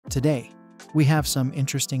Today, we have some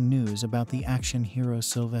interesting news about the action hero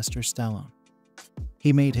Sylvester Stallone.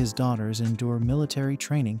 He made his daughters endure military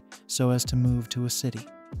training so as to move to a city.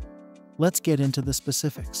 Let's get into the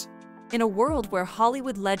specifics. In a world where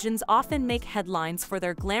Hollywood legends often make headlines for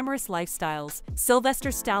their glamorous lifestyles, Sylvester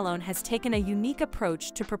Stallone has taken a unique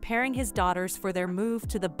approach to preparing his daughters for their move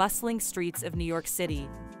to the bustling streets of New York City.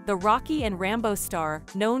 The Rocky and Rambo star,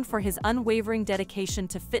 known for his unwavering dedication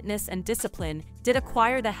to fitness and discipline, did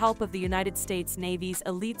acquire the help of the United States Navy's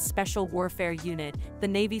elite Special Warfare Unit, the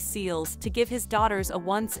Navy SEALs, to give his daughters a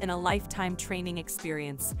once-in-a-lifetime training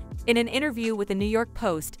experience. In an interview with the New York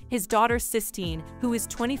Post, his daughters Sistine, who is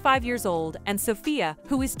 25 years old, and Sophia,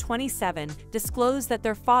 who is 27, disclosed that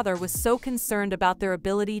their father was so concerned about their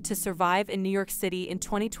ability to survive in New York City in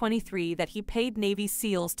 2023 that he paid Navy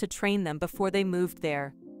SEALs to train them before they moved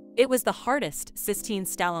there. "It was the hardest," Sistine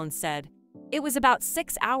Stallone said. "It was about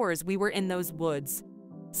 6 hours we were in those woods."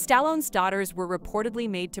 Stallone's daughters were reportedly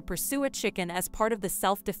made to pursue a chicken as part of the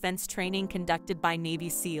self-defense training conducted by Navy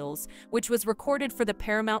SEALs, which was recorded for the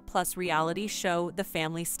Paramount Plus reality show The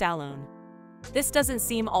Family Stallone. This doesn't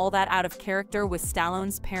seem all that out of character with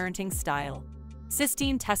Stallone's parenting style.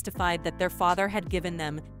 Sistine testified that their father had given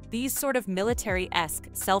them these sort of military-esque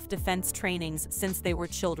self-defense trainings since they were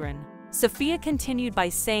children. Sophia continued by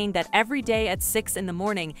saying that every day at 6 in the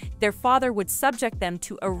morning, their father would subject them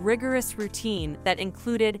to a rigorous routine that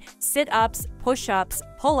included sit-ups, push-ups,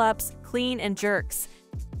 pull-ups, clean and jerks.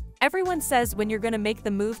 "Everyone says when you're going to make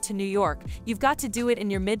the move to New York, you've got to do it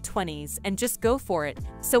in your mid-20s and just go for it.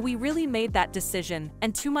 So we really made that decision,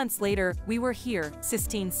 and 2 months later, we were here,"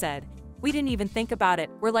 Sistine said. "We didn't even think about it.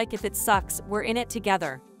 We're like, if it sucks, we're in it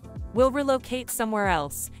together. We'll relocate somewhere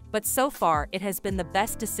else, but so far it has been the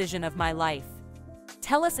best decision of my life."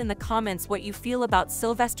 Tell us in the comments what you feel about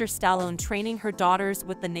Sylvester Stallone training her daughters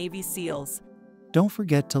with the Navy SEALs. Don't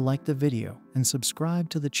forget to like the video and subscribe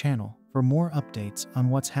to the channel for more updates on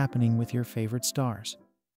what's happening with your favorite stars.